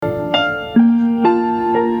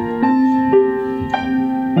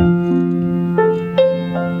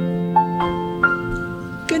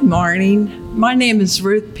morning. My name is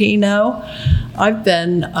Ruth Pino. I've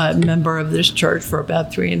been a member of this church for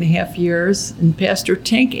about 3.5 years, and Pastor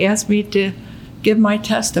Tink asked me to give my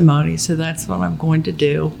testimony, so that's what I'm going to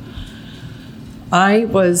do. I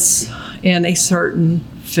was in a certain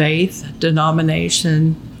faith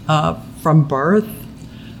denomination from birth.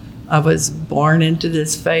 I was born into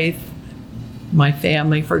this faith. My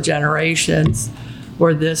family for generations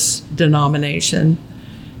were this denomination,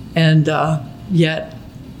 and yet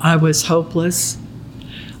I was hopeless.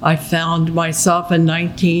 I found myself in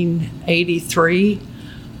 1983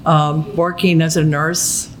 working as a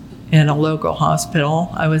nurse in a local hospital.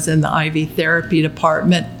 I was in the IV therapy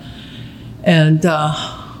department, and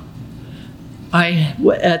I,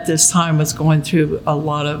 at this time, was going through a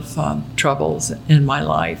lot of troubles in my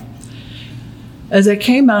life. As I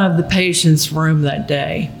came out of the patient's room that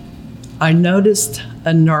day, I noticed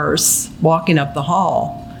a nurse walking up the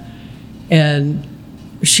hall, and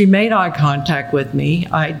she made eye contact with me.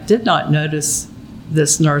 I did not notice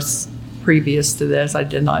this nurse previous to this. I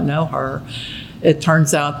did not know her. It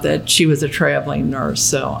turns out that she was a traveling nurse,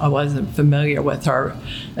 so I wasn't familiar with her.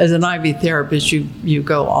 As an IV therapist, you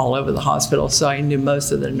go all over the hospital, so I knew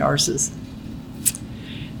most of the nurses.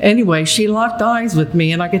 Anyway, she locked eyes with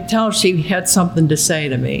me, and I could tell she had something to say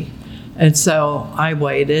to me. And so I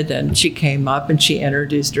waited, and she came up, and she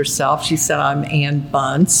introduced herself. She said, "I'm Ann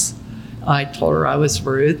Bunce." I told her I was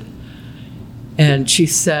Ruth. And she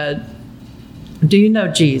said, "Do you know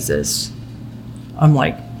Jesus?" I'm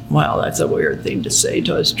like, wow, that's a weird thing to say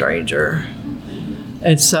to a stranger.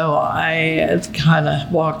 And so I kind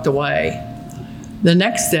of walked away. The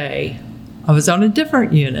next day, I was on a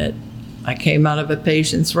different unit. I came out of a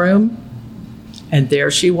patient's room, and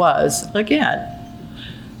there she was again.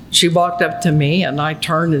 She walked up to me, and I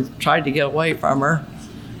turned and tried to get away from her.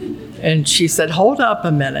 And she said, "Hold up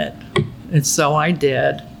a minute." And so I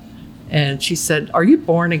did. And she said, "Are you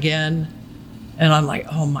born again?" And I'm like,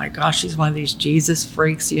 oh my gosh, she's one of these Jesus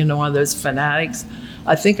freaks, one of those fanatics.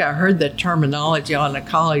 I think I heard that terminology on a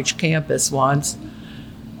college campus once.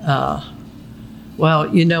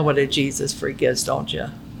 Well, you know what a Jesus freak is, don't you?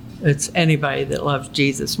 It's anybody that loves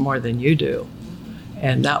Jesus more than you do.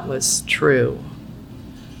 And that was true.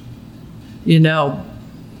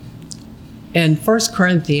 In 1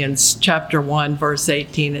 Corinthians chapter 1, verse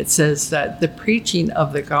 18, it says that the preaching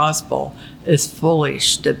of the gospel is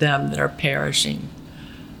foolish to them that are perishing.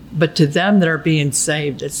 But to them that are being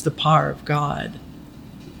saved, it's the power of God.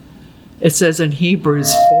 It says in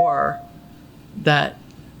Hebrews 4 that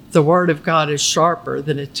the word of God is sharper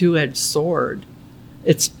than a two-edged sword.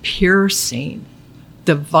 It's piercing,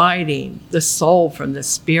 dividing the soul from the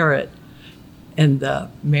spirit and the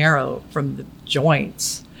marrow from the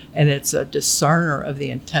joints. And it's a discerner of the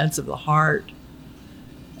intents of the heart.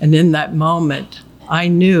 And in that moment, I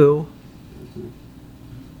knew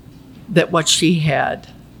that what she had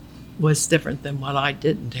was different than what I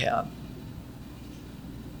didn't have.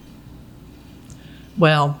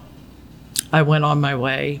 Well, I went on my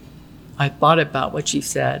way. I thought about what she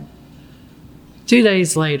said. 2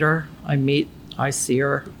 days later, I see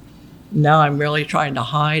her. Now I'm really trying to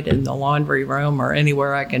hide in the laundry room or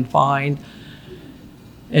anywhere I can find.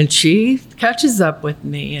 And she catches up with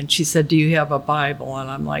me, and she said, "Do you have a Bible?" And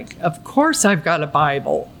I'm like, "Of course I've got a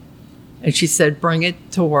Bible." And she said, "Bring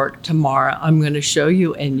it to work tomorrow. I'm going to show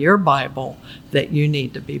you in your Bible that you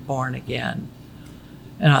need to be born again."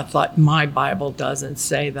 And I thought, my Bible doesn't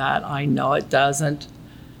say that. I know it doesn't.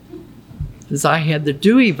 Because I had the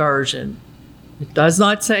Dewey version. It does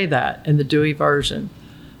not say that in the Dewey version.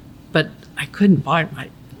 But I couldn't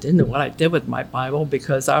didn't know what I did with my Bible,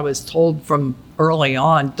 because I was told from early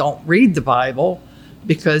on, don't read the Bible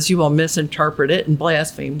because you will misinterpret it and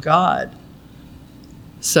blaspheme God.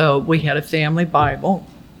 So we had a family Bible,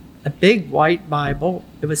 a big white Bible.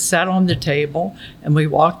 It was sat on the table, and we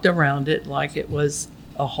walked around it like it was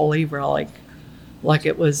a holy relic, like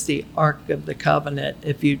it was the Ark of the Covenant.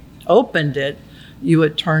 If you opened it, you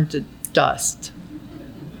would turn to dust.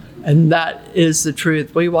 And that is the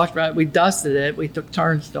truth. We walked around, we dusted it, we took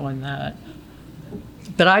turns doing that.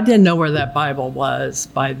 But I didn't know where that Bible was.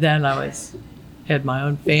 By then I had my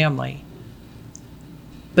own family.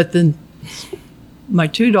 But then my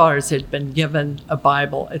 2 daughters had been given a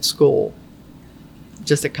Bible at school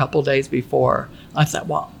just a couple days before. I thought,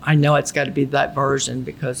 well, I know it's got to be that version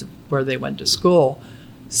because of where they went to school.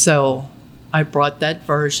 So I brought that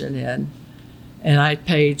version in, and I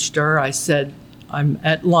paged her. I said, "I'm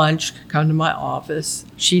at lunch, come to my office."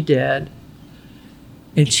 She did.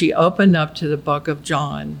 And she opened up to the book of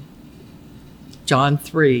John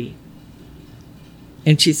 3.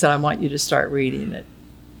 And she said, "I want you to start reading it."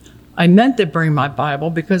 I meant to bring my Bible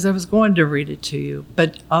because I was going to read it to you,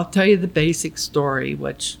 but I'll tell you the basic story,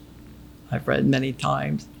 which I've read many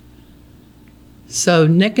times. So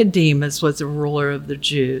Nicodemus was a ruler of the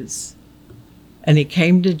Jews, and he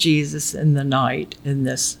came to Jesus in the night in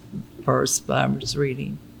this verse that I was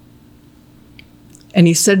reading. And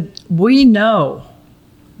he said, "We know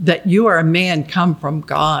that you are a man come from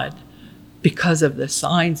God because of the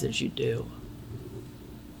signs as you do."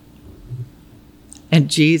 And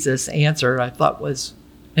Jesus answered, I thought was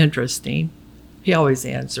interesting. He always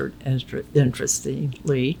answered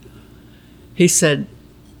interestingly. He said,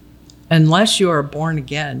 "Unless you are born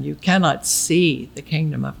again, you cannot see the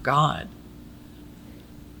kingdom of God."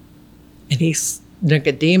 And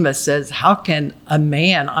Nicodemus says, "How can a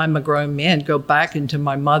man, I'm a grown man, go back into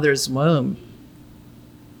my mother's womb?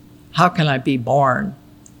 How can I be born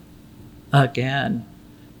again?"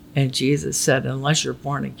 And Jesus said, "Unless you're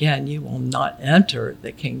born again, you will not enter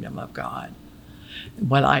the kingdom of God."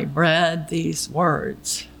 When I read these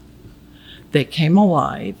words, they came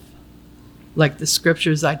alive, like the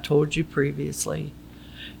scriptures I told you previously,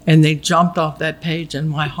 and they jumped off that page in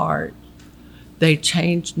my heart. They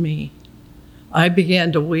changed me. I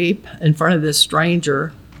began to weep in front of this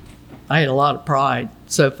stranger. I had a lot of pride,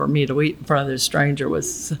 so for me to weep in front of this stranger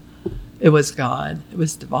was God. It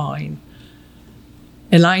was divine.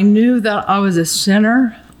 And I knew that I was a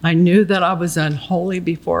sinner. I knew that I was unholy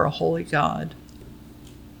before a holy God.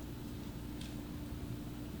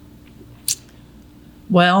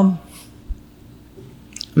 Well,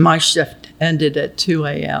 my shift ended at 2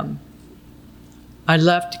 a.m. I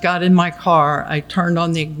left, got in my car, I turned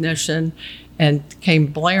on the ignition, and came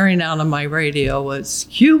blaring out of my radio was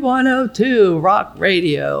Q102 rock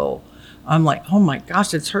radio. I'm like, oh my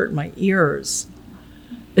gosh, it's hurting my ears.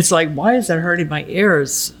 It's like, why is that hurting my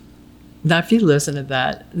ears? Now, if you listen to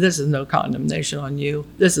that, this is no condemnation on you.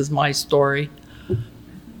 This is my story.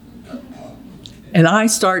 And I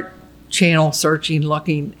start channel searching,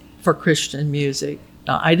 looking for Christian music.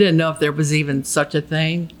 Now, I didn't know if there was even such a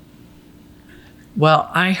thing. Well,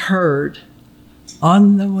 I heard,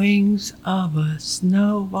 "On the wings of a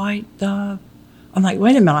snow white dove." I'm like,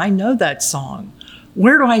 wait a minute, I know that song.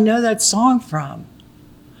 Where do I know that song from?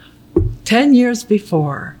 10 years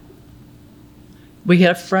before, we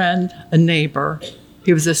had a friend, a neighbor.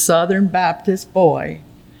 He was a Southern Baptist boy,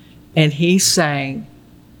 and he sang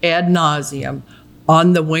ad nauseum,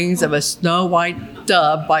 "On the Wings of a Snow White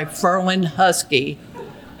Dove" by Ferlin Husky.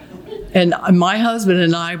 And my husband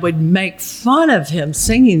and I would make fun of him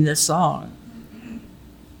singing this song.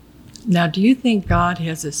 Now, do you think God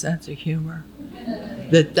has a sense of humor?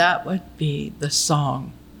 That would be the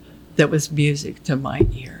song that was music to my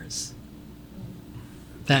ears.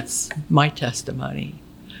 That's my testimony.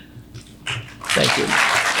 Thank you.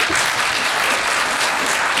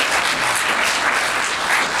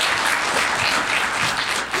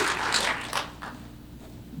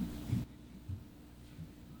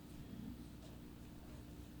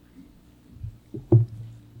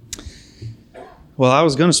 Well, I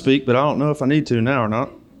was going to speak, but I don't know if I need to now or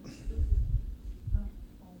not.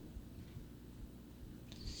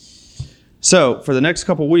 So for the next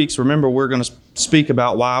couple weeks, remember, we're going to speak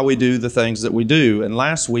about why we do the things that we do. And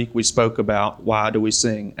last week we spoke about why do we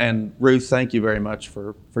sing. And Ruth, thank you very much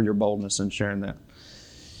for your boldness in sharing that.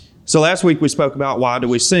 So last week we spoke about why do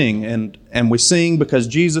we sing. And we sing because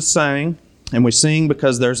Jesus sang. And we sing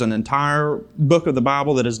because there's an entire book of the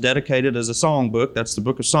Bible that is dedicated as a song book. That's the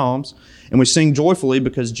book of Psalms. And we sing joyfully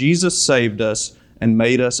because Jesus saved us and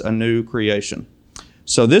made us a new creation.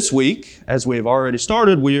 So this week, as we have already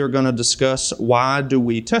started, we are going to discuss why do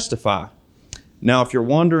we testify. Now, if you're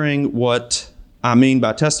wondering what I mean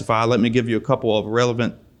by testify, let me give you a couple of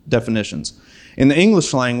relevant definitions. In the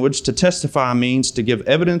English language, to testify means to give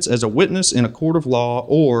evidence as a witness in a court of law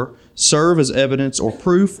or serve as evidence or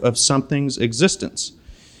proof of something's existence.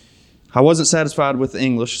 I wasn't satisfied with the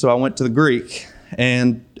English, so I went to the Greek.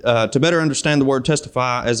 And to better understand the word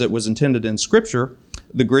testify as it was intended in Scripture,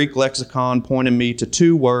 the Greek lexicon pointed me to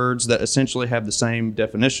two words that essentially have the same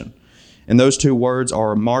definition. And those two words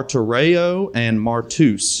are martyreo and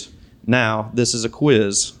martus. Now, this is a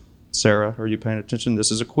quiz. Sarah, are you paying attention?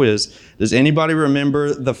 This is a quiz. Does anybody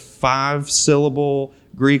remember the 5-syllable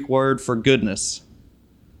Greek word for goodness?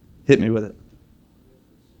 Hit me with it.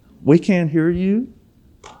 We can't hear you.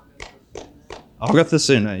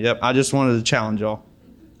 Agathosune. Yep, I just wanted to challenge y'all.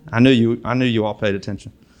 I knew you all paid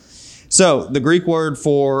attention. So the Greek word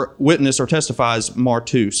for witness or testify is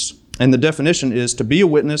martus. And the definition is to be a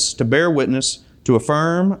witness, to bear witness, to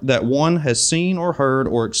affirm that one has seen or heard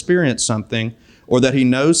or experienced something, or that he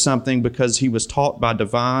knows something because he was taught by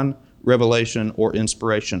divine revelation or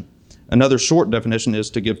inspiration. Another short definition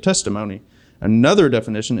is to give testimony. Another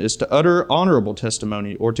definition is to utter honorable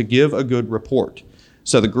testimony or to give a good report.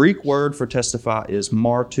 So the Greek word for testify is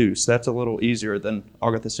martus. That's a little easier than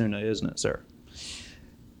agathosune, isn't it, Sarah?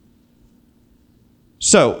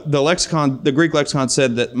 So the Greek lexicon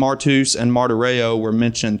said that martus and martyreo were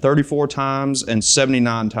mentioned 34 times and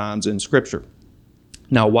 79 times in Scripture.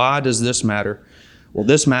 Now, why does this matter? Well,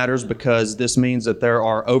 this matters because this means that there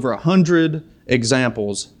are over 100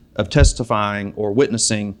 examples of testifying or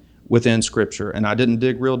witnessing within Scripture. And I didn't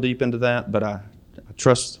dig real deep into that, but I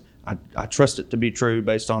trust it to be true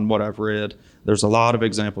based on what I've read. There's a lot of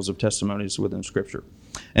examples of testimonies within Scripture.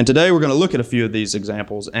 And today we're going to look at a few of these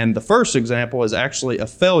examples. And the first example is actually a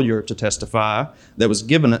failure to testify that was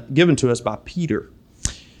given to us by Peter.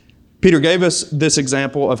 Peter gave us this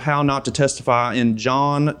example of how not to testify in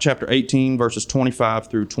John chapter 18, verses 25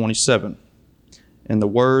 through 27. And the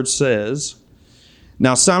word says,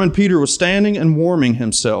 "Now Simon Peter was standing and warming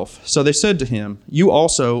himself. So they said to him, 'You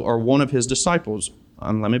also are one of his disciples.'"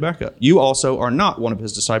 Let me back up. "You also are not one of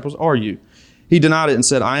his disciples, are you?" He denied it and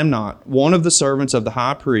said, "I am not." One of the servants of the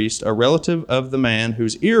high priest, a relative of the man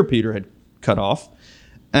whose ear Peter had cut off,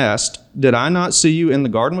 asked, "Did I not see you in the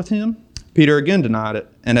garden with him?" Peter again denied it,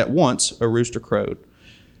 and at once a rooster crowed.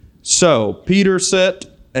 So Peter set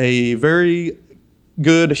a very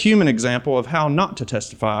good human example of how not to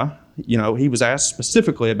testify. You know, he was asked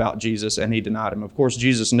specifically about Jesus, and he denied him. Of course,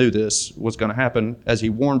 Jesus knew this was going to happen, as he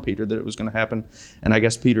warned Peter that it was going to happen, and I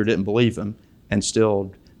guess Peter didn't believe him and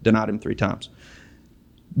still denied him 3 times.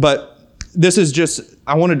 But this is just,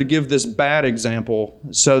 I wanted to give this bad example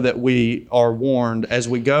so that we are warned as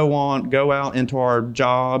we go out into our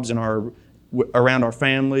jobs and around our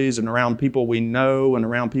families and around people we know and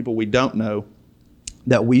around people we don't know,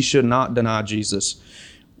 that we should not deny Jesus.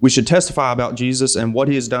 We should testify about Jesus and what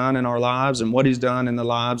he has done in our lives and what he's done in the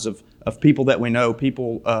lives of people that we know,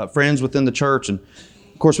 friends within the church. And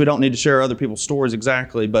of course, we don't need to share other people's stories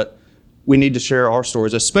exactly, but we need to share our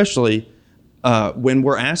stories, especially when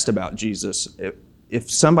we're asked about Jesus. If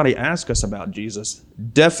somebody asks us about Jesus,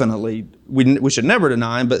 definitely, we should never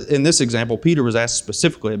deny him. But in this example, Peter was asked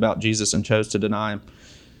specifically about Jesus and chose to deny him.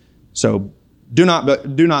 So do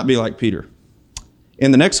not be like Peter.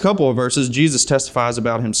 In the next couple of verses, Jesus testifies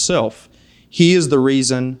about himself. He is the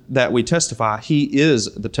reason that we testify. He is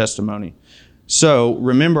the testimony. So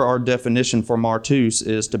remember, our definition for martus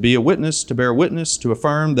is to be a witness, to bear witness, to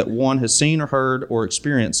affirm that one has seen or heard or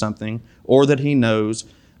experienced something, or that he knows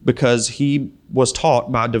because he was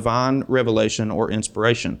taught by divine revelation or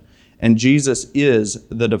inspiration. And Jesus is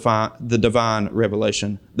the divine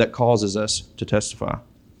revelation that causes us to testify.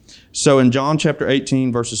 So in John chapter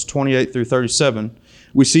 18, verses 28 through 37,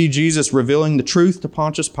 we see Jesus revealing the truth to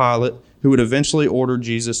Pontius Pilate, who would eventually order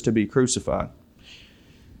Jesus to be crucified.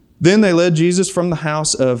 Then they led Jesus from the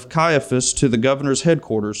house of Caiaphas to the governor's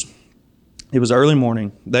headquarters. It was early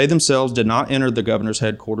morning. They themselves did not enter the governor's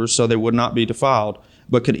headquarters, so they would not be defiled,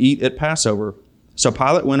 but could eat at Passover. So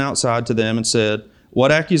Pilate went outside to them and said,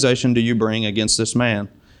 "What accusation do you bring against this man?"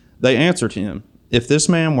 They answered him, "If this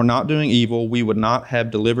man were not doing evil, we would not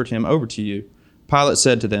have delivered him over to you." Pilate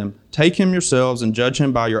said to them, "Take him yourselves and judge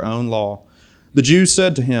him by your own law." The Jews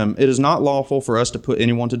said to him, "It is not lawful for us to put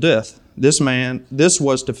anyone to death." This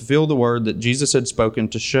was to fulfill the word that Jesus had spoken,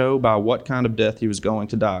 to show by what kind of death he was going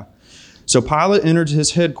to die. So Pilate entered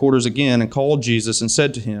his headquarters again and called Jesus and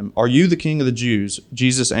said to him, "Are you the king of the Jews?"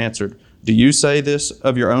 Jesus answered, "Do you say this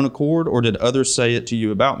of your own accord, or did others say it to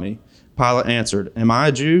you about me?" Pilate answered, "Am I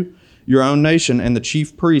a Jew? Your own nation and the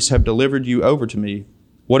chief priests have delivered you over to me.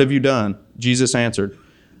 What have you done?" Jesus answered,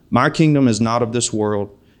 "My kingdom is not of this world.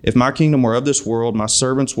 If my kingdom were of this world, my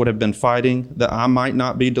servants would have been fighting that I might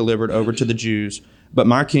not be delivered over to the Jews. But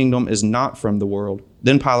my kingdom is not from the world."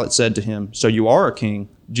 Then Pilate said to him, "So you are a king?"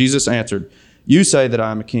 Jesus answered, "You say that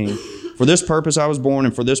I am a king. For this purpose I was born,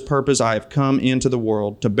 and for this purpose I have come into the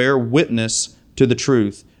world, to bear witness to the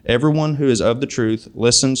truth. Everyone who is of the truth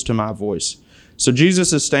listens to my voice." So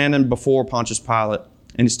Jesus is standing before Pontius Pilate,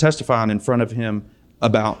 and he's testifying in front of him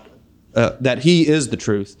about that he is the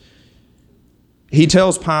truth. He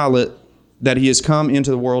tells Pilate that he has come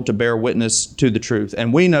into the world to bear witness to the truth.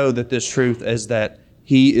 And we know that this truth is that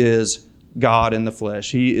he is God in the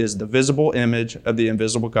flesh. He is the visible image of the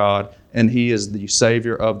invisible God, and he is the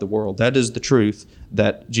Savior of the world. That is the truth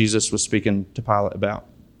that Jesus was speaking to Pilate about.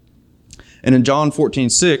 And in John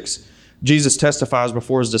 14:6, Jesus testifies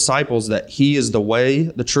before his disciples that he is the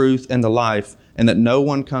way, the truth, and the life, and that no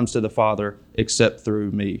one comes to the Father except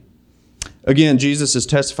through me. Again, Jesus is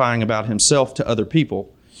testifying about himself to other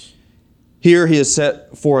people. Here he has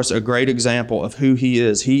set for us a great example of who he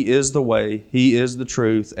is. He is the way, he is the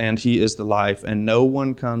truth, and he is the life, and no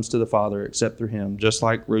one comes to the Father except through him, just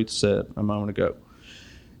like Ruth said a moment ago.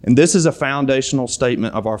 And this is a foundational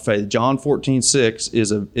statement of our faith. John 14:6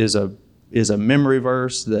 is a memory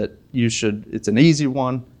verse that it's an easy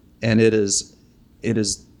one, and it is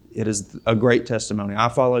a great testimony. I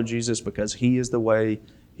follow Jesus because he is the way,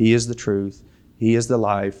 he is the truth, he is the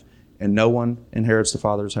life, and no one inherits the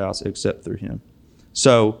Father's house except through him.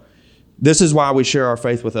 So this is why we share our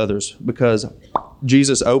faith with others, because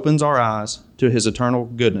Jesus opens our eyes to his eternal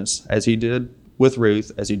goodness, as he did with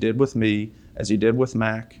Ruth, as he did with me, as he did with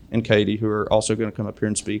Mac and Katie, who are also going to come up here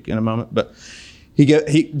and speak in a moment. But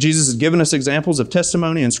Jesus has given us examples of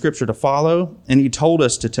testimony in Scripture to follow, and he told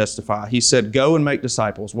us to testify. He said, go and make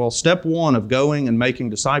disciples. Well, step one of going and making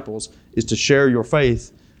disciples is to share your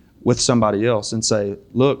faith with somebody else and say,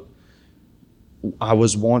 look, I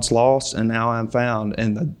was once lost and now I'm found.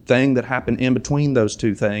 And the thing that happened in between those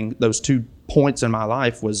two points in my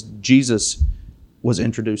life was Jesus was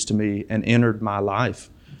introduced to me and entered my life.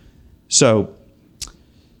 So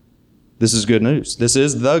this is good news. This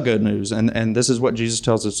is the good news. And this is what Jesus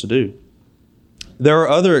tells us to do. There are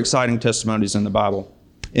other exciting testimonies in the Bible.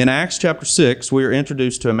 In Acts chapter 6, we are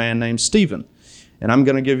introduced to a man named Stephen. And I'm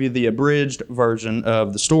going to give you the abridged version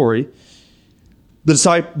of the story.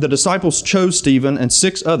 The disciples chose Stephen and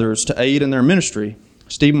 6 others to aid in their ministry.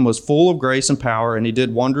 Stephen was full of grace and power, and he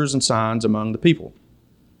did wonders and signs among the people.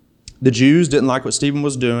 The Jews didn't like what Stephen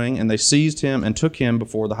was doing, and they seized him and took him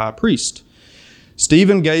before the high priest.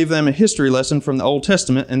 Stephen gave them a history lesson from the Old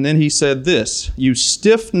Testament, and then he said this, you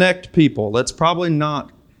stiff-necked people. Let's probably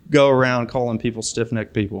not go around calling people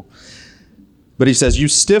stiff-necked people. But he says, you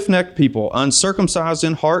stiff-necked people, uncircumcised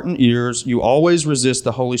in heart and ears, you always resist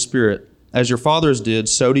the Holy Spirit. As your fathers did,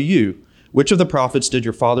 so do you. Which of the prophets did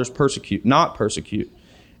your fathers persecute? Not persecute.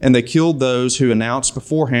 And they killed those who announced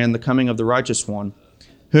beforehand the coming of the righteous one,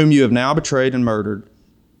 whom you have now betrayed and murdered.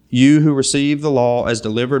 You who received the law as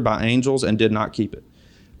delivered by angels and did not keep it.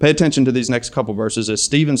 Pay attention to these next couple verses as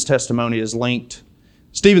Stephen's testimony is linked.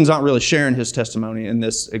 Stephen's not really sharing his testimony in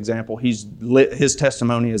this example. His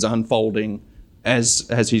testimony is unfolding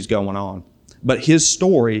as he's going on. But his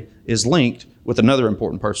story is linked with another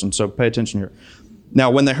important person, so pay attention here.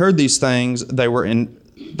 Now, when they heard these things, they were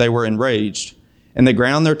enraged, and they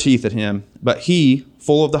ground their teeth at him. But he,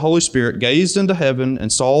 full of the Holy Spirit, gazed into heaven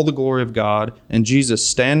and saw the glory of God, and Jesus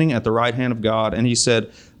standing at the right hand of God. And he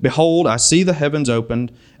said, behold, I see the heavens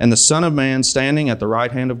opened, and the Son of Man standing at the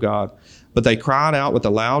right hand of God. But they cried out with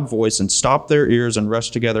a loud voice and stopped their ears and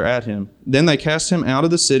rushed together at him. Then they cast him out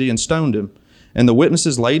of the city and stoned him. And the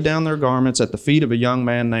witnesses laid down their garments at the feet of a young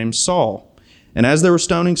man named Saul. And as they were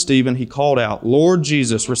stoning Stephen, he called out, Lord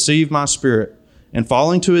Jesus, receive my spirit. And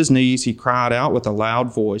falling to his knees, he cried out with a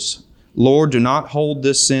loud voice, Lord, do not hold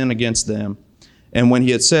this sin against them. And when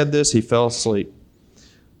he had said this, he fell asleep.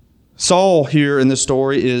 Saul here in this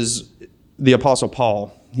story is the Apostle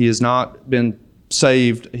Paul. He has not been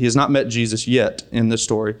saved. He has not met Jesus yet in this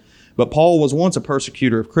story. But Paul was once a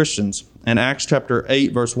persecutor of Christians. And Acts chapter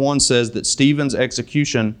 8, verse 1 says that Stephen's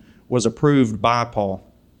execution was approved by Paul.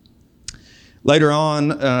 Later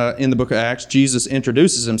on in the book of Acts, Jesus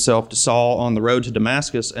introduces himself to Saul on the road to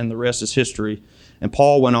Damascus, and the rest is history. And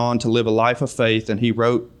Paul went on to live a life of faith, and he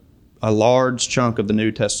wrote a large chunk of the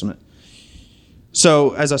New Testament.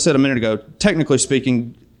 So, as I said a minute ago, technically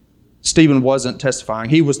speaking, Stephen wasn't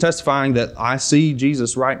testifying. He was testifying that I see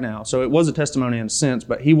Jesus right now. So it was a testimony in a sense,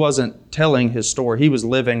 but he wasn't telling his story. He was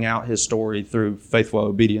living out his story through faithful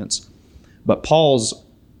obedience. But Paul's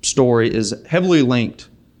story is heavily linked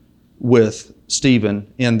with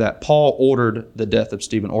Stephen in that Paul ordered the death of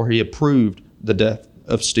Stephen, or he approved the death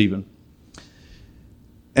of Stephen.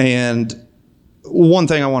 And one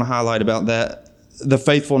thing I want to highlight about that, the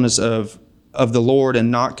faithfulness of the Lord in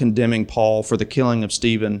not condemning Paul for the killing of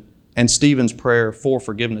Stephen, and Stephen's prayer for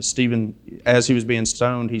forgiveness. Stephen, as he was being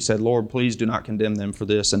stoned, he said, Lord, please do not condemn them for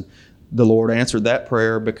this. And the Lord answered that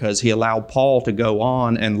prayer because he allowed Paul to go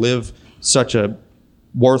on and live such a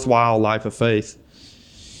worthwhile life of faith.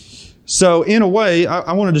 So in a way,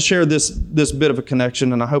 I wanted to share this bit of a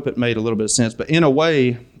connection, and I hope it made a little bit of sense. But in a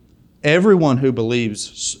way, everyone who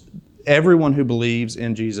believes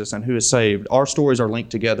in Jesus and who is saved, our stories are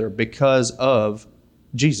linked together because of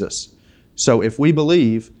Jesus. So if we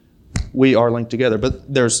believe, we are linked together.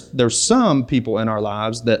 But there's some people in our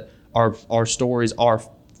lives that our stories are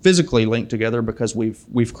physically linked together because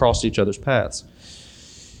we've crossed each other's paths.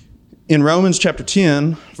 In Romans chapter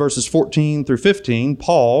 10, verses 14 through 15,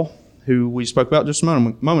 Paul, who we spoke about just a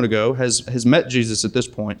moment ago, has met Jesus at this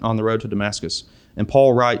point on the road to Damascus. And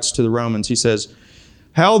Paul writes to the Romans, he says,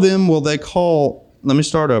 how then will they call on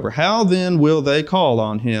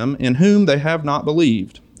him in whom they have not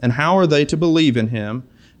believed? And how are they to believe in him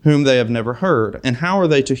whom they have never heard? And how are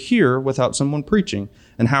they to hear without someone preaching?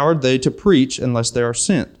 And how are they to preach unless they are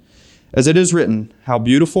sent? As it is written, how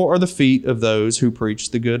beautiful are the feet of those who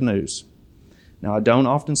preach the good news. Now, I don't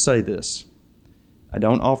often say this. I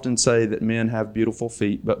don't often say that men have beautiful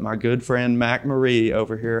feet, but my good friend Mac Marie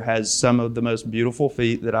over here has some of the most beautiful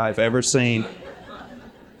feet that I've ever seen.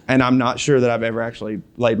 And I'm not sure that I've ever actually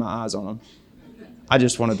laid my eyes on them. I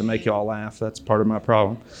just wanted to make you all laugh. That's part of my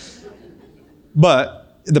problem.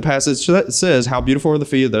 But the passage says, how beautiful are the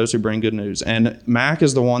feet of those who bring good news. And Mac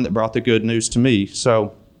is the one that brought the good news to me.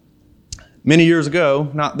 So many years ago,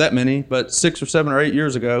 not that many, but 6 or 7 or 8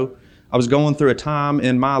 years ago, I was going through a time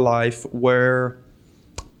in my life where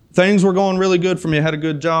things were going really good for me. I had a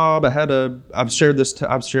good job. I've shared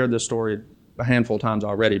this story a handful of times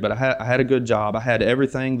already, but I had a good job. I had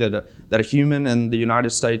everything that a human in the United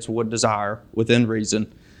States would desire within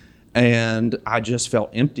reason. And I just felt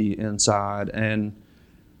empty inside. And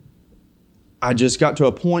I just got to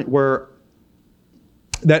a point where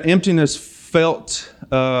that emptiness felt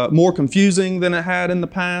more confusing than it had in the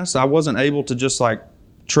past. I wasn't able to just like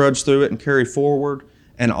trudge through it and carry forward.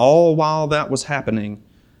 And all while that was happening,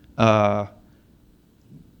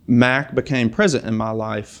 Mac became present in my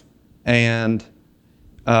life. And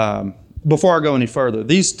before I go any further,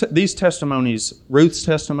 these testimonies, Ruth's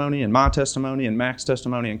testimony and my testimony and Mac's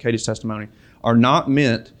testimony and Katie's testimony, are not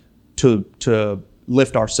meant to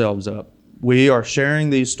lift ourselves up. We are sharing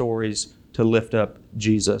these stories to lift up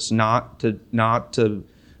Jesus, not to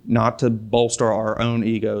bolster our own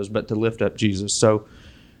egos, but to lift up Jesus. So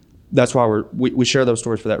that's why we share those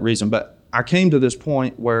stories for that reason. But I came to this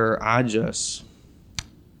point where I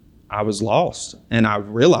was lost, and I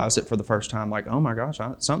realized it for the first time, like, oh my gosh,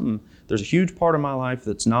 there's a huge part of my life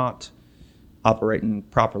that's not operating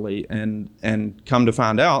properly. And come to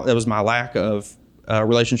find out, it was my lack of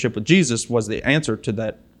relationship with Jesus was the answer to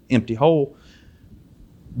that empty hole.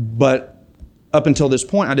 But up until this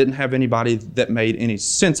point, I didn't have anybody that made any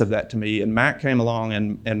sense of that to me. And Mac came along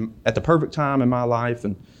and at the perfect time in my life.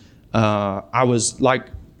 And I was, like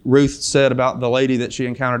Ruth said about the lady that she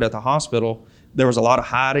encountered at the hospital, there was a lot of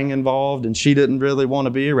hiding involved, and she didn't really want to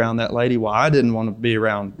be around that lady. Well, I didn't want to be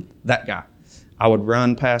around that guy. I would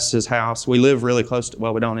run past his house. We live really close to,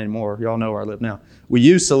 well, we don't anymore. Y'all know where I live now. We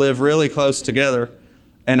used to live really close together,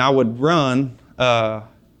 and I would run.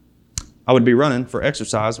 I would be running for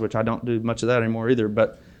exercise, which I don't do much of that anymore either.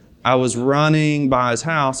 But I was running by his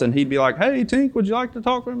house, and he'd be like, "Hey, Tink, would you like to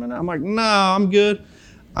talk for a minute?" I'm like, "No, I'm good.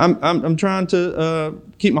 I'm trying to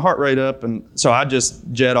keep my heart rate up." And so I just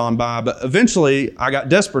jet on by. But eventually, I got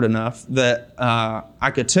desperate enough that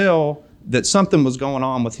I could tell that something was going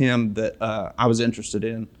on with him that I was interested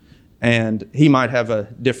in, and he might have a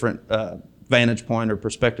different vantage point or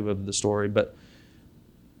perspective of the story, but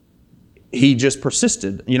he just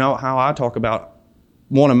persisted. You know how I talk about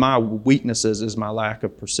one of my weaknesses is my lack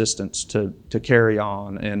of persistence to carry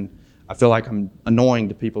on, and I feel like I'm annoying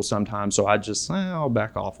to people sometimes, so I just I'll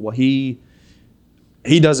back off. Well, he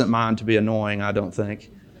doesn't mind to be annoying, I don't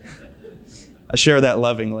think. I share that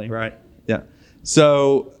lovingly, right? Yeah.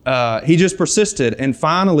 So he just persisted, and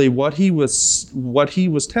finally, what he was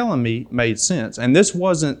telling me made sense. And this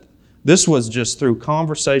was just through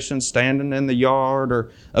conversation, standing in the yard,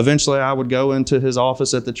 or eventually I would go into his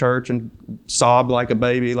office at the church and sob like a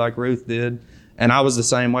baby, like Ruth did. And I was the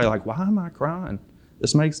same way, like, why am I crying?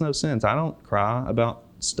 This makes no sense. I don't cry about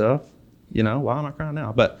stuff. Why am I crying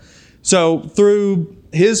now? But so through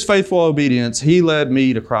his faithful obedience, he led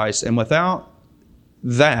me to Christ. And without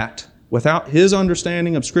his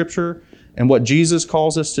understanding of Scripture and what Jesus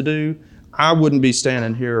calls us to do, I wouldn't be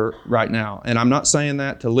standing here right now. And I'm not saying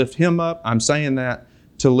that to lift him up. I'm saying that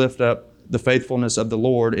to lift up the faithfulness of the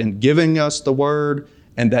Lord in giving us the word,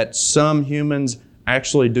 and that some humans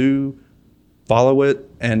actually do follow it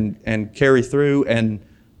and carry through. And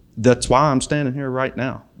that's why I'm standing here right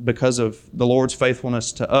now, because of the Lord's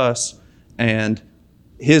faithfulness to us and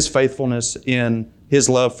his faithfulness in his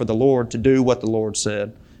love for the Lord to do what the Lord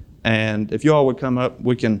said. And if you all would come up,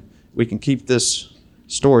 we can keep this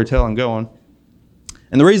storytelling going.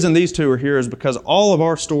 And the reason these two are here is because all of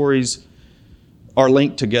our stories are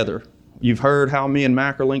linked together. You've heard how me and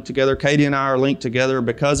Mac are linked together. Katie and I are linked together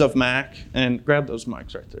because of Mac. And grab those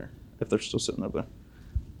mics right there, if they're still sitting up there.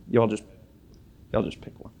 Y'all just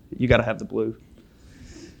pick one. You got to have the blue.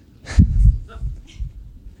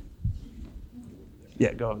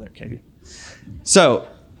 Yeah, go over there, Katie. So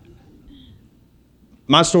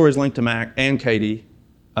my story is linked to Mac and Katie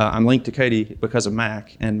I'm linked to Katie because of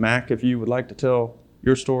Mac. And Mac, if you would like to tell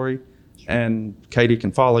your story, and Katie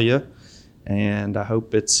can follow you. And I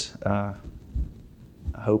hope it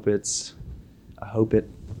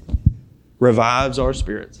revives our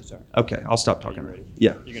spirits. Sorry. Okay, I'll stop talking. Ready?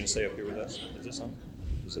 Yeah. You're going to stay up here with us? Is this on?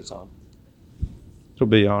 Is this on? It'll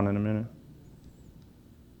be on in a minute.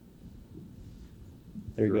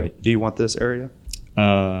 There you go. Do you want this area?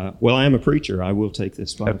 Well, I am a preacher. I will take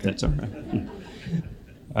this spot if that's all right.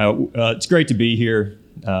 It's great to be here.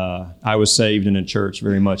 I was saved in a church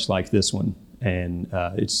very much like this one, and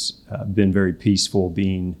it's been very peaceful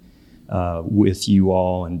being with you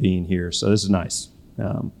all and being here. So this is nice.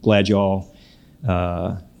 Glad you all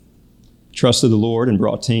trusted the Lord and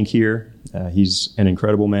brought Tink here. He's an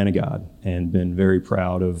incredible man of God, and been very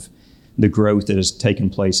proud of the growth that has taken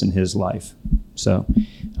place in his life. So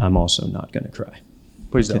I'm also not going to cry.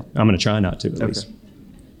 Please don't. I'm going to try not to, at least.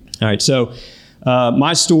 All right, so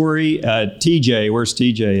my story, TJ, where's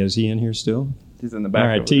TJ? Is he in here still? He's in the back. All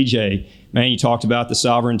right, TJ, man, you talked about the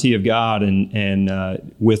sovereignty of God, and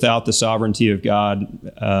without the sovereignty of God,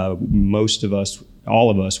 most of us, all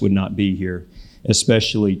of us would not be here,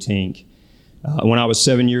 especially Tink. When I was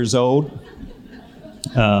 7 years old,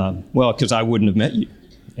 well, because I wouldn't have met you,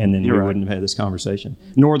 and then we wouldn't have had this conversation.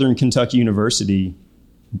 Northern Kentucky University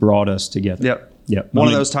brought us together. Yep. One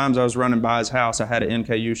of those times I was running by his house, I had an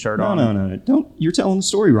NKU shirt on. No. Don't. You're telling the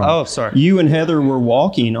story wrong. Oh, sorry. You and Heather were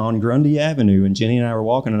walking on Grundy Avenue, and Jenny and I were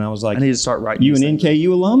walking, and I was like, I need to start writing. You an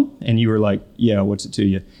NKU alum? And you were like, yeah, what's it to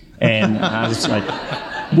you? And I was like,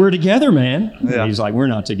 we're together, man. Yeah. And he's like, we're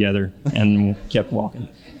not together. And we kept walking.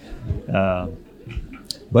 But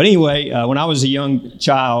anyway, when I was a young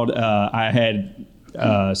child, I had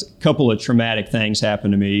a couple of traumatic things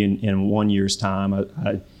happen to me in 1 year's time.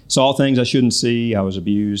 I saw things I shouldn't see. I was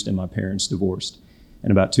abused, and my parents divorced.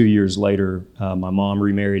 And about 2 years later, my mom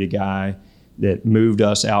remarried a guy that moved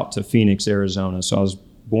us out to Phoenix, Arizona. So I was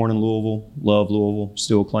born in Louisville, love Louisville,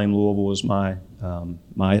 still claim Louisville as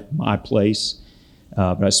my place.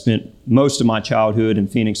 But I spent most of my childhood in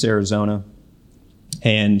Phoenix, Arizona.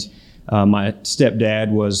 And my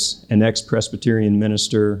stepdad was an ex-Presbyterian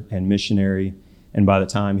minister and missionary. And by the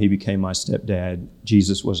time he became my stepdad,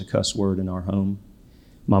 Jesus was a cuss word in our home.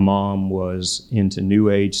 My mom was into New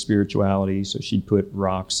Age spirituality, so she'd put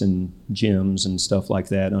rocks and gems and stuff like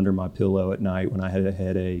that under my pillow at night when I had a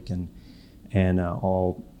headache, and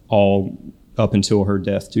all up until her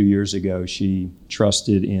death 2 years ago, she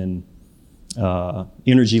trusted in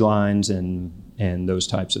energy lines and those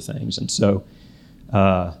types of things, and so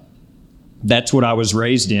that's what I was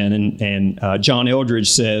raised in. And John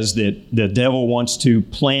Eldridge says that the devil wants to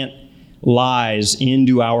plant lies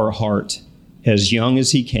into our heart as young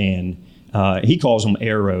as he can. He calls them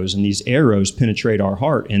arrows, and these arrows penetrate our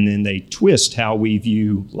heart, and then they twist how we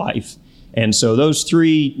view life. And so those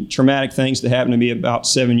three traumatic things that happened to me about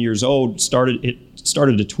 7 years old started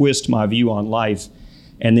to twist my view on life.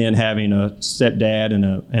 And then having a stepdad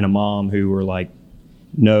and a mom who were like,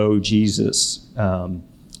 no, Jesus,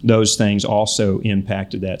 those things also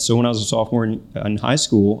impacted that. So when I was a sophomore in high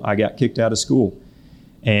school, I got kicked out of school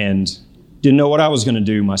and didn't know what I was going to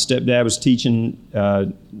do. My stepdad was teaching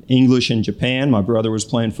English in Japan. My brother was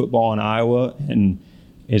playing football in Iowa, and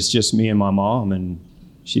it's just me and my mom. And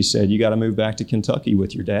she said, you got to move back to Kentucky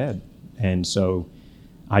with your dad. And so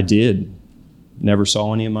I did. Never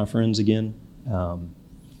saw any of my friends again.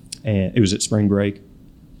 And it was at spring break.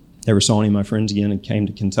 Never saw any of my friends again, and came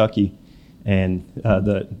to Kentucky. And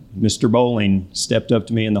Mr. Bowling stepped up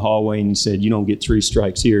to me in the hallway and said, you don't get 3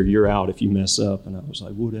 strikes here. You're out if you mess up. And I was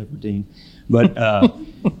like, whatever, Dean. But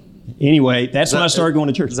anyway, that's when I started going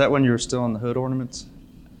to church. Is that when you were still in the hood ornaments?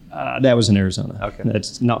 That was in Arizona. Okay.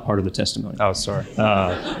 That's not part of the testimony. Oh, sorry.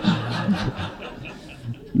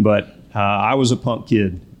 But I was a punk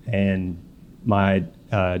kid, and my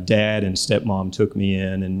dad and stepmom took me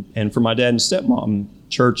in. And for my dad and stepmom,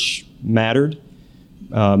 church mattered.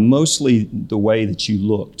 Mostly the way that you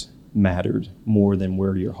looked mattered more than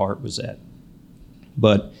where your heart was at.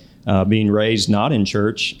 But being raised not in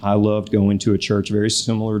church, I loved going to a church very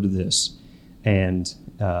similar to this. And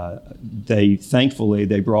thankfully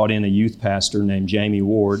they brought in a youth pastor named Jamie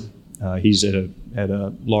Ward. He's at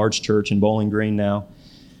a large church in Bowling Green now.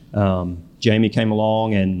 Jamie came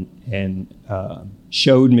along and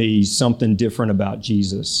showed me something different about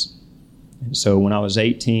Jesus. And so when I was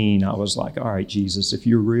 18, I was like, all right, Jesus, if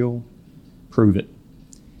you're real, prove it.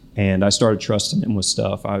 And I started trusting him with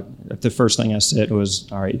stuff. The first thing I said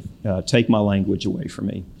was, all right, take my language away from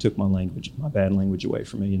me. Took my bad language away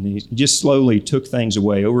from me. And he just slowly took things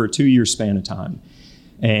away over a 2-year span of time.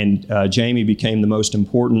 And Jamie became the most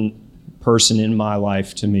important person in my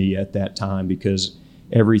life to me at that time, because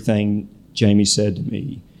everything Jamie said to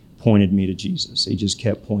me pointed me to Jesus. He just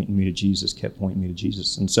kept pointing me to Jesus, kept pointing me to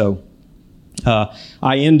Jesus. And so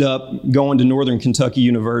I end up going to Northern Kentucky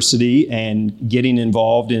University and getting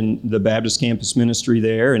involved in the Baptist campus ministry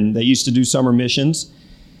there. And they used to do summer missions.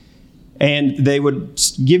 And they would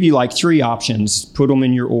give you like 3 options, put them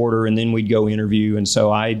in your order, and then we'd go interview. And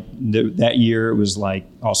so that year it was like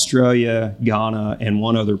Australia, Ghana, and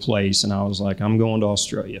one other place. And I was like, I'm going to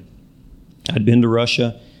Australia. I'd been to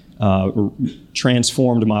Russia,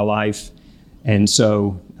 transformed my life. And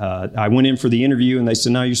so I went in for the interview, and they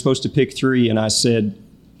said, no, you're supposed to pick 3. And I said,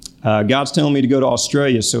 God's telling me to go to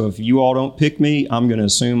Australia, so if you all don't pick me, I'm going to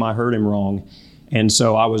assume I heard him wrong. And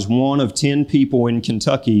so I was one of 10 people in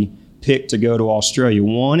Kentucky picked to go to Australia.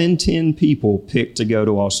 1 in 10 people picked to go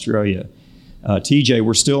to Australia. TJ,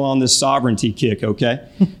 we're still on this sovereignty kick, okay?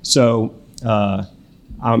 So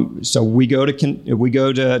we go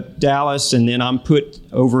to Dallas, and then I'm put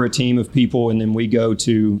over a team of people, and then we go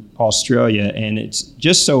to Australia. And it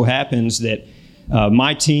just so happens that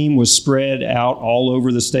my team was spread out all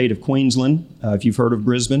over the state of Queensland, if you've heard of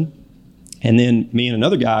Brisbane. And then me and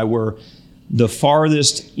another guy were the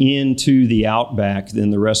farthest into the outback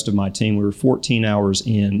than the rest of my team. We were 14 hours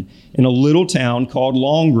in a little town called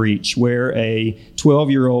Longreach, where a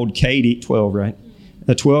 12-year-old Katie, 12, right?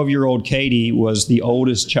 A 12-year-old Katie was the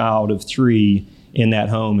oldest child of 3 in that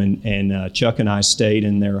home, and Chuck and I stayed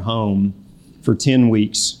in their home for 10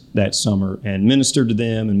 weeks that summer and ministered to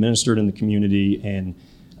them and ministered in the community and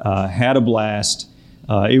had a blast.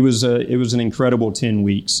 It was an incredible 10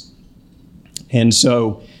 weeks. And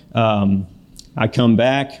so I come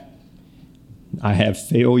back. I have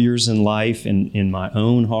failures in life and in my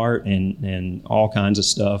own heart and all kinds of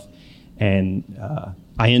stuff. And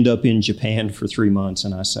I end up in Japan for 3 months,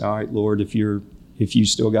 and I say, all right, Lord, if you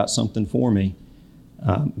still got something for me,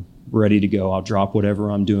 I'm ready to go. I'll drop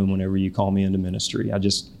whatever I'm doing whenever you call me into ministry. I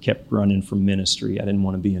just kept running from ministry. I didn't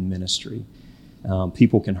want to be in ministry.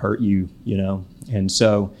 People can hurt you, And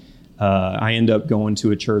so I end up going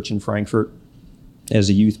to a church in Frankfurt as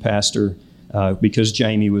a youth pastor because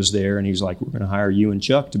Jamie was there, and he was like, we're going to hire you and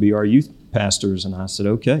Chuck to be our youth pastors. And I said,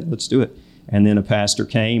 okay, let's do it. And then a pastor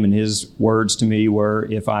came, and his words to me were,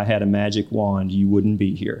 if I had a magic wand, you wouldn't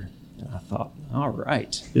be here. And I thought, all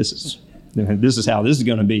right, this is how this is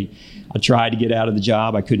going to be. I tried to get out of the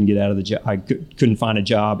job. I couldn't get out of the job. I couldn't find a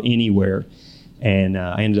job anywhere. And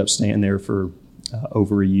I ended up staying there for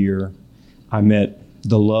over a year. I met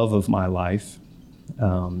the love of my life,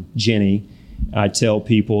 Jenny. I tell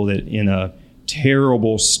people that in a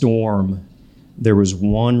terrible storm, there was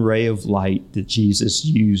one ray of light that Jesus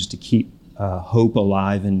used to keep hope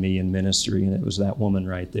alive in me in ministry, and it was that woman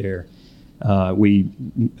right there. We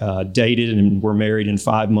dated and were married in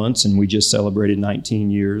 5 months, and we just celebrated 19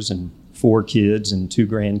 years and 4 kids and 2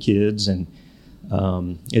 grandkids, and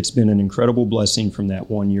it's been an incredible blessing from that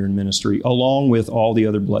 1 year in ministry, along with all the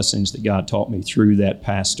other blessings that God taught me through that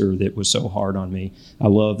pastor that was so hard on me. I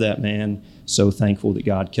love that man. So thankful that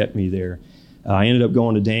God kept me there. I ended up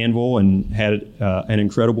going to Danville and had an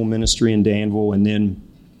incredible ministry in Danville, and then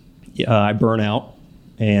I burnt out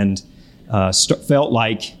and felt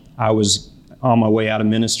like I was on my way out of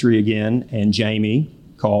ministry again, and Jamie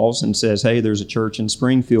calls and says, hey, there's a church in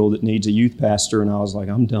Springfield that needs a youth pastor. And I was like,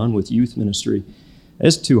 I'm done with youth ministry.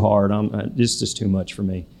 It's too hard. It's just too much for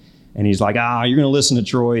me. And he's like, you're going to listen to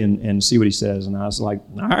Troy and see what he says. And I was like,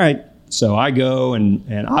 all right. So I go,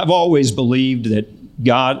 and I've always believed that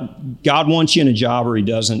God wants you in a job or he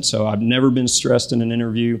doesn't. So I've never been stressed in an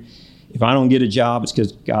interview. If I don't get a job, it's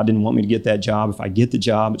because God didn't want me to get that job. If I get the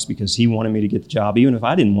job, it's because he wanted me to get the job, even if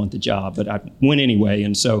I didn't want the job. But I went anyway.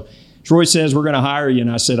 And so Troy says, we're going to hire you.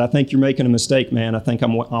 And I said, I think you're making a mistake, man. I think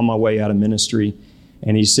I'm on my way out of ministry.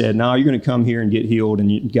 And he said, no, you're going to come here and get healed,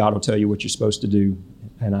 and God will tell you what you're supposed to do.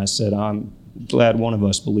 And I said, I'm glad one of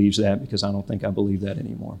us believes that, because I don't think I believe that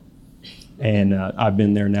anymore. And I've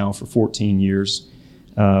been there now for 14 years.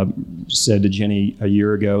 Said to Jenny a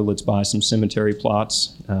year ago, let's buy some cemetery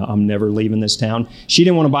plots. I'm never leaving this town. She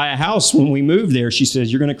didn't want to buy a house when we moved there. She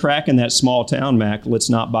says, you're going to crack in that small town, Mac. Let's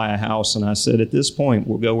not buy a house. And I said, at this point,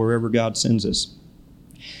 we'll go wherever God sends us.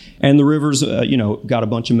 And the River's, got a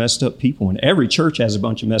bunch of messed up people. And every church has a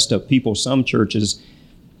bunch of messed up people. Some churches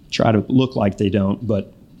try to look like they don't,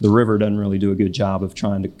 but the River doesn't really do a good job of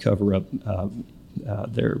trying to cover up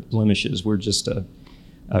their blemishes. We're just a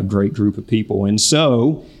great group of people. And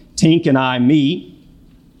so Tink and I meet,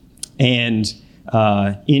 and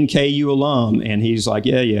NKU alum, and he's like,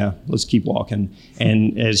 yeah, let's keep walking.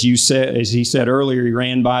 And as he said earlier, he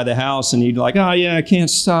ran by the house, and he'd like, oh yeah, I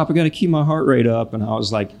can't stop. I got to keep my heart rate up. And I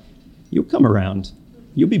was like, you'll come around.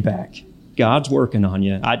 You'll be back. God's working on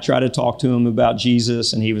you. I tried to talk to him about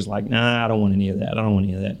Jesus, and he was like, nah, I don't want any of that. I don't want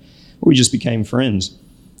any of that. We just became friends.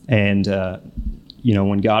 And,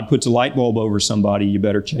 when God puts a light bulb over somebody, you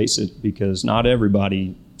better chase it, because not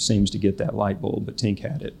everybody seems to get that light bulb, but Tink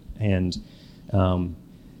had it. And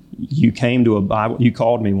you came to a Bible, you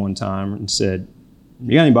called me one time and said,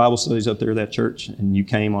 you got any Bible studies up there at that church? And you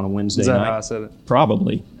came on a Wednesday night. Is that how I said it?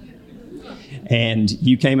 Probably. And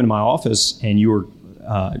you came into my office and you were,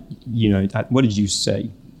 what did you say?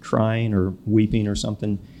 Crying or weeping or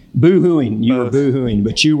something? Boo-hooing. You were boo-hooing,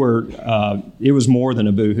 but you were, it was more than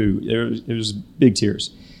a boo-hoo. It was big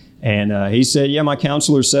tears. And he said, my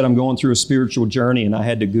counselor said I'm going through a spiritual journey, and I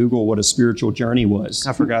had to Google what a spiritual journey was.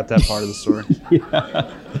 I forgot that part of the story.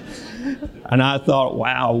 Yeah. And I thought,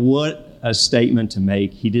 wow, what a statement to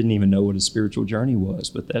make. He didn't even know what a spiritual journey was,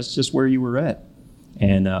 but that's just where you were at.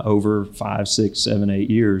 And over 5, 6, 7, 8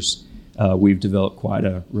 years, we've developed quite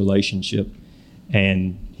a relationship,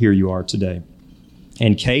 and here you are today.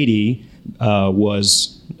 And Katie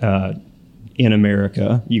was in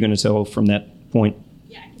America. You going to tell from that point?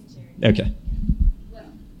 Yeah, I can share. Okay. Well.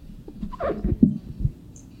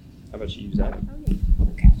 How about you use that? Oh, yeah.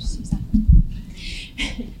 Okay, I'll just use that.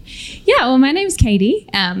 Yeah, well, my name's Katie.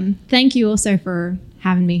 Thank you also for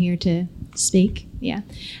having me here to speak. Yeah.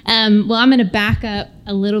 Well, I'm going to back up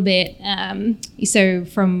a little bit. So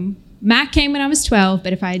from Mac came when I was 12,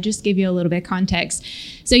 but if I just give you a little bit of context.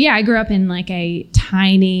 So yeah, I grew up in like a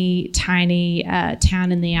tiny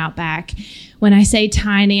town in the outback. When I say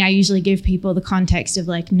tiny, I usually give people the context of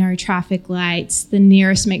like no traffic lights. The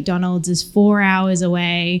nearest McDonald's is 4 hours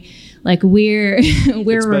away. Like we're It's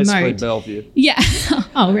remote. basically Bellevue. Yeah.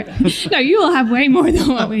 Oh, really? No, you will have way more than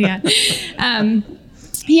what we had.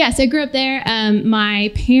 So I grew up there.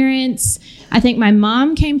 My parents, I think my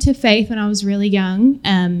mom came to faith when I was really young,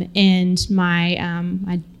 and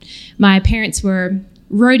my parents were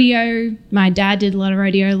rodeo. My dad did a lot of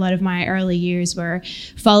rodeo. A lot of my early years were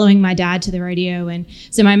following my dad to the rodeo, and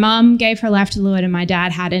so my mom gave her life to the Lord, and my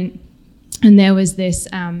dad hadn't. And there was this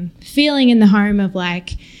feeling in the home of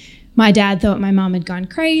like, my dad thought my mom had gone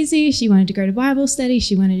crazy. She wanted to go to Bible study.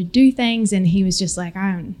 She wanted to do things, and he was just like,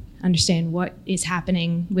 I don't understand what is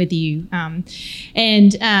happening with you. And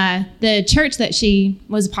the church that she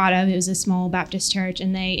was a part of, it was a small Baptist church,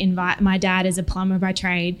 and they my dad is a plumber by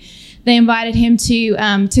trade. They invited him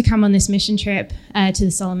to come on this mission trip to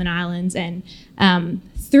the Solomon Islands. And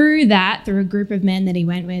through a group of men that he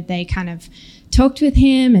went with, they kind of talked with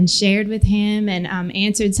him and shared with him and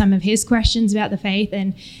answered some of his questions about the faith.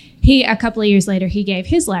 And a couple of years later, he gave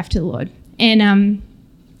his life to the Lord. And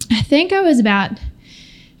I think I was about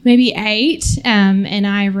maybe 8, and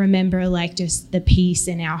I remember like just the peace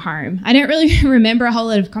in our home. I don't really remember a whole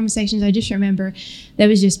lot of conversations. I just remember there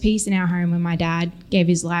was just peace in our home when my dad gave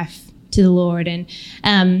his life to the Lord. And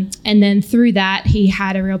then through that, he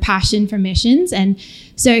had a real passion for missions. And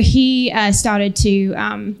so he started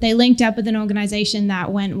to, they linked up with an organization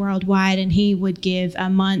that went worldwide, and he would give a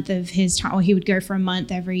month of his time, or he would go for a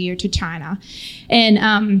month every year to China.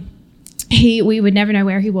 And we would never know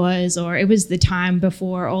where he was, or it was the time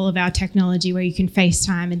before all of our technology where you can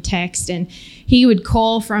FaceTime and text, and he would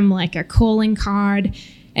call from like a calling card,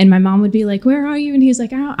 and my mom would be like, where are you? And he was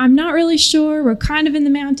like, I'm not really sure. We're kind of in the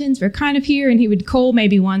mountains. We're kind of here. And he would call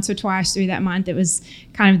maybe once or twice through that month. It was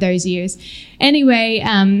kind of those years. Anyway,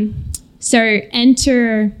 so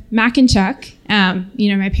enter Mac and Chuck.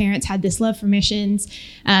 My parents had this love for missions.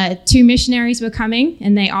 2 missionaries were coming,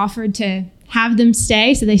 and they offered to have them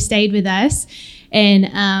stay, so they stayed with us. And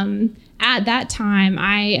at that time,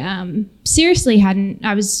 I seriously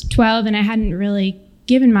I was 12, and I hadn't really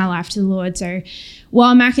given my life to the Lord. So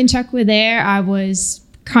while Mac and Chuck were there, I was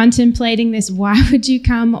contemplating this: why would you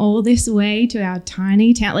come all this way to our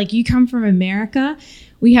tiny town? Like, you come from America,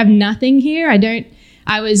 we have nothing here.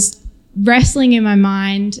 I was wrestling in my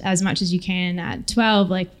mind as much as you can at 12,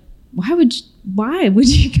 like, why would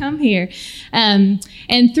you come here? And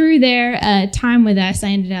through their time with us, they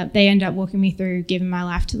ended up walking me through giving my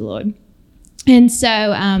life to the Lord. And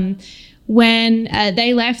so when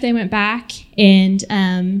they left, they went back, and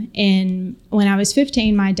when I was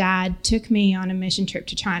 15, my dad took me on a mission trip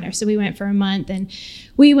to China. So we went for a month, and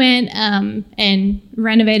we went and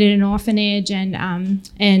renovated an orphanage, and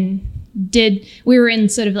we were in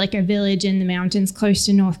sort of like a village in the mountains close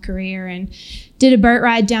to North Korea, and did a boat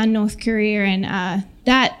ride down North Korea. And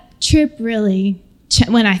that trip really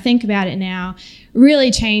when I think about it now,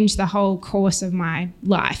 really changed the whole course of my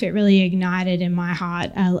life. It really ignited in my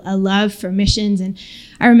heart a love for missions. And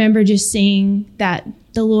I remember just seeing that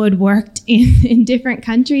the Lord worked in different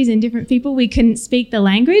countries and different people. We couldn't speak the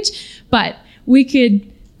language, but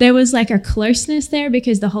there was like a closeness there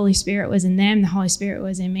because the Holy Spirit was in them, the Holy Spirit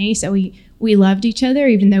was in me. So we loved each other,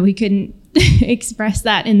 even though we couldn't express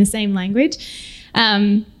that in the same language.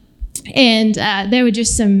 And there were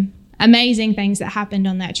just some amazing things that happened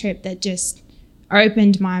on that trip that just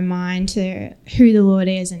opened my mind to who the Lord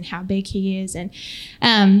is and how big he is. And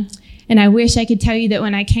I wish I could tell you that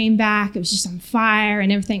when I came back, it was just on fire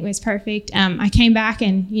and everything was perfect. I came back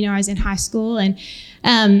and, I was in high school, and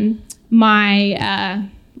my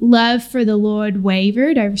love for the Lord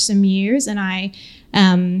wavered over some years, and I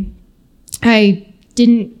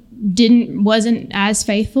wasn't as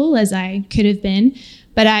faithful as I could have been.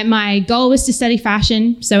 But my goal was to study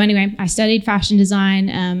fashion. So anyway, I studied fashion design,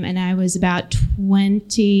 and I was about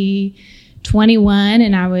 21,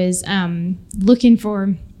 and I was looking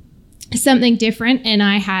for something different. And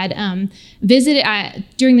I had visited,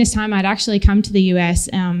 during this time, I'd actually come to the U.S.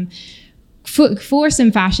 For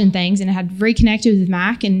some fashion things, and I had reconnected with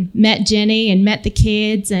Mac and met Jenny and met the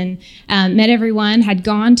kids and met everyone, had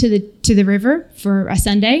gone to the river for a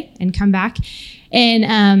Sunday and come back.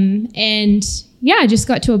 And yeah, I just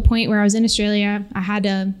got to a point where I was in Australia. I had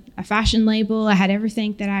a fashion label. I had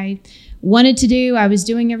everything that I wanted to do. I was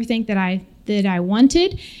doing everything that I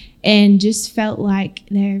wanted, and just felt like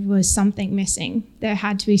there was something missing. There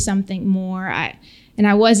had to be something more. And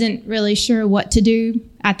I wasn't really sure what to do.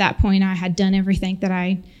 At that point, I had done everything that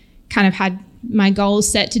I kind of had my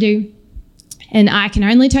goals set to do. And I can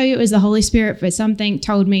only tell you it was the Holy Spirit, but something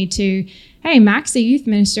told me to, hey, Mac's a youth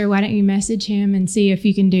minister. Why don't you message him and see if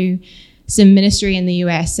you can do some ministry in the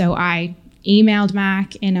U.S. So I emailed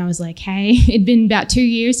Mac, and I was like, hey, it'd been about 2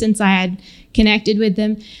 years since I had connected with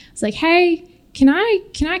them. I was like, hey, can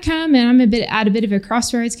I come? And I'm at a bit of a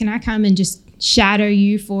crossroads. Can I come and just shadow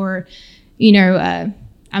you for, a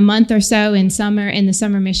month or so in the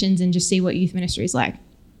summer missions, and just see what youth ministry is like?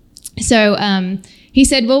 So he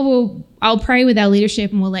said, well, I'll pray with our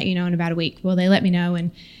leadership and we'll let you know in about a week. Well, they let me know,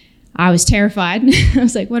 and I was terrified. I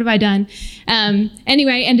was like, what have I done?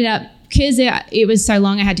 Anyway, ended up, because it was so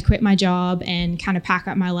long, I had to quit my job and kind of pack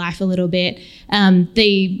up my life a little bit.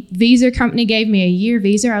 The visa company gave me a year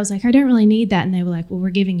visa. I was like, I don't really need that. And they were like, well, we're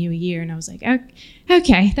giving you a year. And I was like,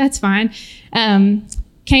 okay, that's fine.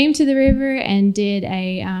 Came to the river and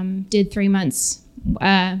did 3 months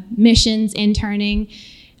missions interning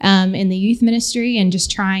in the youth ministry, and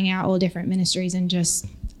just trying out all different ministries, and just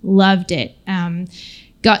loved it.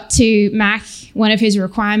 Got to Mac, one of his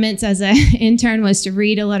requirements as an intern was to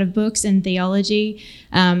read a lot of books and theology.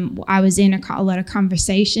 I was in a lot of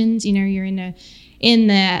conversations. You're in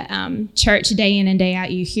the church day in and day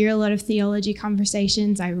out. You hear a lot of theology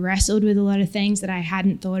conversations. I wrestled with a lot of things that I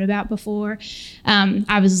hadn't thought about before.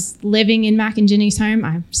 I was living in Mac and Jenny's home.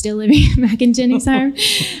 I'm still living in Mac and Jenny's home.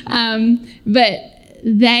 But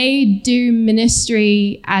they do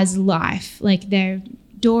ministry as life. Like, their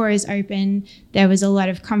door is open. There was a lot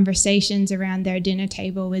of conversations around their dinner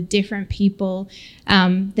table with different people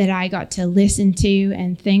that I got to listen to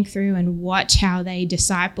and think through and watch how they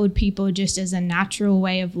discipled people just as a natural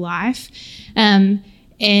way of life. And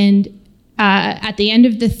at the end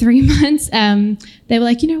of the 3 months, they were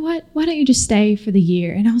like, you know what? Why don't you just stay for the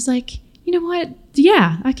year? And I was like, you know what?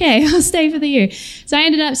 Yeah, okay, I'll stay for the year. So I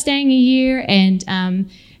ended up staying a year, and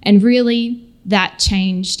really that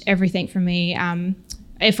changed everything for me.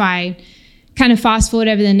 If I kind of fast forward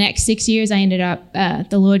over the next 6 years, I ended up,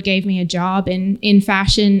 the Lord gave me a job in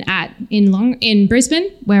fashion in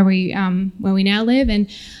Brisbane, where we now live. And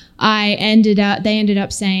they ended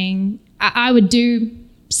up saying I would do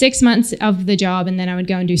 6 months of the job, and then I would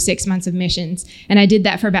go and do 6 months of missions. And I did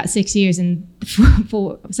that for about 6 years. And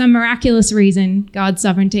for some miraculous reason, God's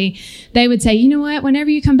sovereignty, they would say, you know what, whenever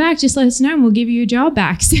you come back, just let us know and we'll give you a job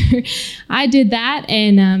back. So I did that.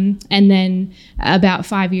 And then about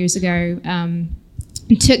 5 years ago,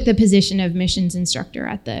 took the position of missions instructor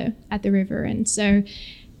at the river. And so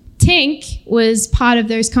Tink was part of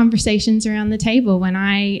those conversations around the table when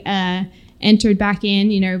I entered back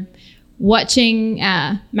in, watching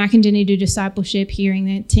Mac and Jenny do discipleship, hearing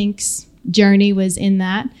that Tink's journey was in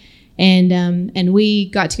that. And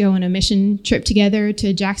we got to go on a mission trip together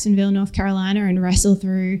to Jacksonville, North Carolina, and wrestle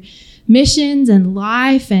through missions and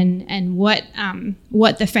life and what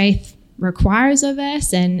the faith requires of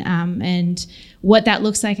us, and what that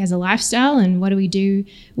looks like as a lifestyle, and what do we do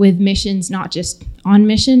with missions, not just on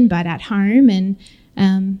mission, but at home. And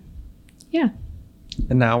yeah.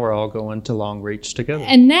 And now we're all going to Long Reach together.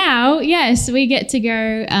 And now, yes, we get to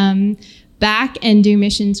go back and do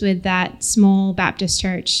missions with that small Baptist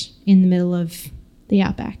church in the middle of the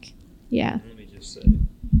outback. Yeah. Let me just say,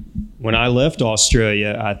 when I left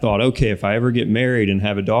Australia, I thought, okay, if I ever get married and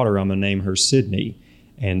have a daughter, I'm going to name her Sydney.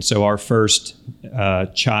 And so our first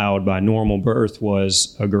child by normal birth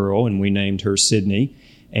was a girl, and we named her Sydney.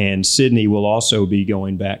 And Sydney will also be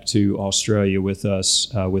going back to Australia with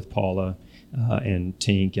us, with Paula and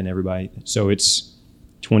Tink and everybody. So it's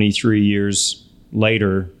 23 years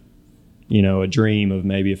later, a dream of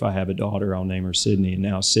maybe if I have a daughter, I'll name her Sydney. And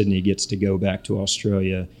now Sydney gets to go back to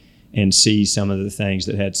Australia and see some of the things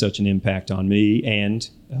that had such an impact on me. And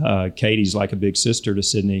Katie's like a big sister to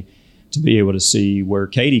Sydney. To be able to see where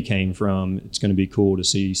Katie came from, it's going to be cool to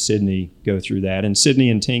see Sydney go through that. And Sydney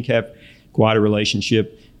and Tink have quite a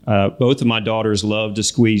relationship. Both of my daughters love to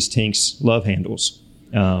squeeze Tink's love handles.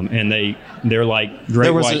 And they're like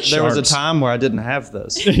great white sharks. There was a time where I didn't have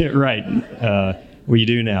those. Right. Well, you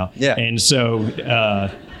do now. Yeah. And so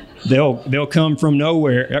they'll come from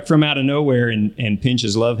out of nowhere and pinch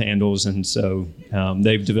his love handles. And so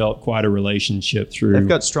they've developed quite a relationship through. They've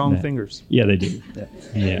got strong fingers. Yeah, they do.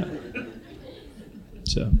 Yeah.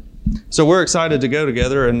 So we're excited to go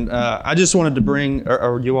together. And I just wanted to bring,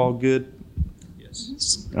 are you all good?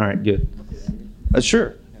 Yes. All right, good.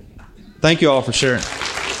 Sure. Thank you all for sharing.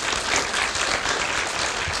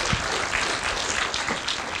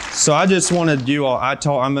 So I just wanted you all,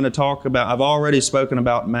 I'm going to talk about, I've already spoken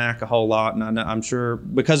about Mac a whole lot, and I'm sure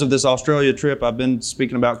because of this Australia trip, I've been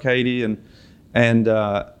speaking about Katie, and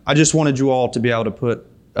I just wanted you all to be able to put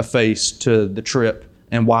a face to the trip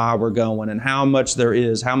and why we're going and how much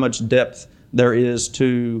depth there is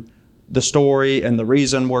to the story and the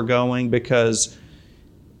reason we're going, because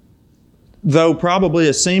though probably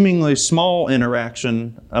a seemingly small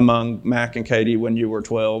interaction among Mac and Katie when you were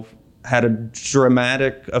 12 had a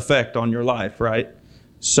dramatic effect on your life, right?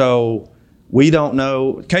 So we don't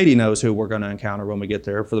know, Katie knows who we're going to encounter when we get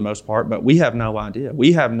there for the most part, but we have no idea.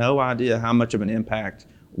 We have no idea how much of an impact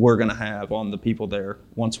we're going to have on the people there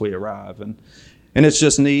once we arrive. And it's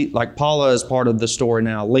just neat, like Paula is part of the story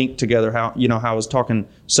now, linked together, how I was talking,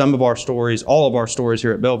 some of our stories, all of our stories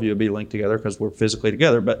here at Bellevue will be linked together because we're physically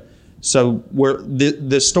together, but so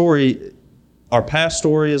this story, our past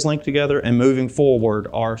story is linked together, and moving forward,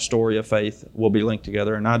 our story of faith will be linked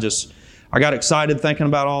together. And I got excited thinking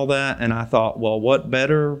about all that, and I thought, well, what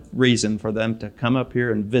better reason for them to come up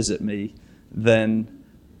here and visit me than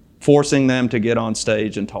forcing them to get on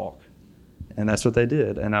stage and talk? And that's what they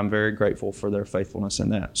did, and I'm very grateful for their faithfulness in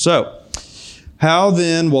that. So, how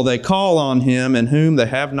then will they call on him in whom they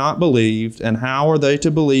have not believed, and how are they to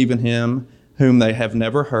believe in him whom they have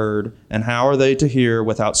never heard? And how are they to hear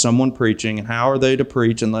without someone preaching? And how are they to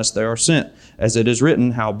preach unless they are sent? As it is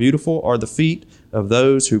written, how beautiful are the feet of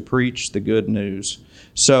those who preach the good news.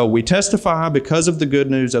 So we testify because of the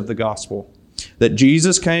good news of the gospel, that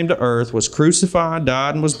Jesus came to earth, was crucified,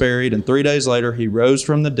 died, and was buried, and 3 days later he rose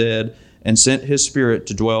from the dead and sent his Spirit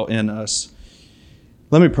to dwell in us.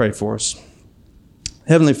 Let me pray for us.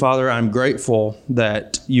 Heavenly Father, I'm grateful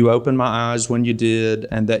that you opened my eyes when you did,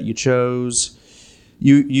 and that you chose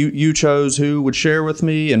who would share with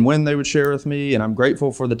me and when they would share with me, and I'm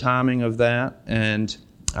grateful for the timing of that. And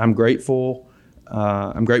I'm grateful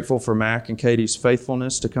for Mac and Katie's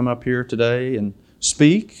faithfulness to come up here today and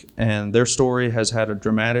speak, and their story has had a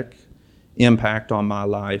dramatic impact on my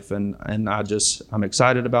life, and I'm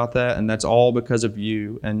excited about that, and that's all because of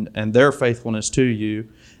you and their faithfulness to you.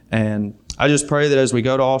 And I just pray that as we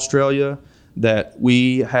go to Australia, that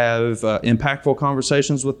we have impactful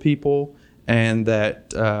conversations with people, and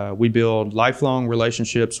that we build lifelong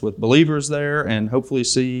relationships with believers there, and hopefully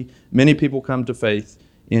see many people come to faith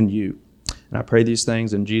in you. And I pray these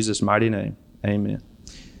things in Jesus' mighty name. Amen.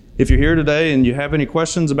 If you're here today and you have any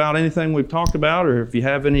questions about anything we've talked about, or if you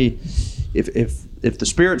have any, if the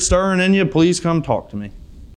Spirit's stirring in you, please come talk to me.